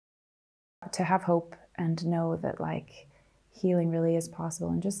to have hope and know that like healing really is possible,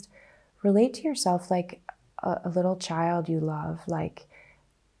 and just relate to yourself like a little child you love. Like,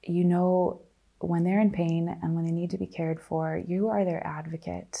 you know, when they're in pain and when they need to be cared for, you are their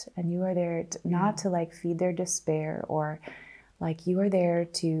advocate, and you are there to, not to like feed their despair, or like you are there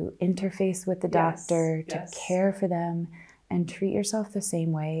to interface with the doctor, to care for them, and treat yourself the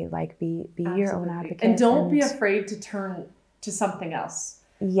same way. Like be your own advocate. And don't be afraid to turn to something else.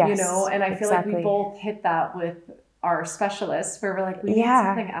 Yes, you know, and I feel like we both hit that with our specialists, where we're like, we need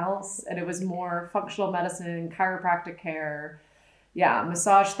something else. And it was more functional medicine, chiropractic care,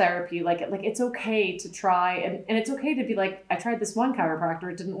 massage therapy. Like it's okay to try, and it's okay to be like, I tried this one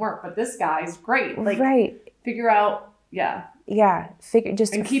chiropractor, it didn't work, but this guy's great. Like, figure out,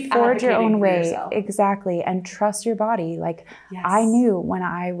 just and keep forge your own way. Exactly. And trust your body. Like, I knew when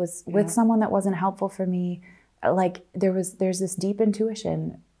I was with someone that wasn't helpful for me, like there's this deep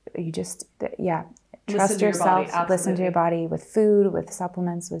intuition. You just, trust yourself, listen to your body with food, with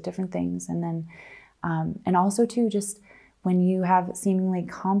supplements, with different things. And then, and also too, just when you have seemingly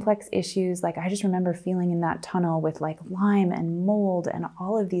complex issues, like I just remember feeling in that tunnel with like Lyme and mold and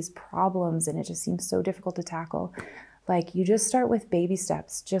all of these problems, and it just seems so difficult to tackle. Like, you just start with baby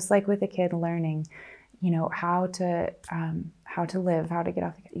steps, just like with a kid learning, you know, how to live, how to get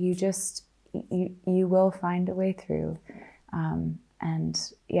off. You will find a way through. And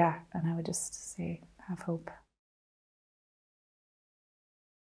I would just say, have hope.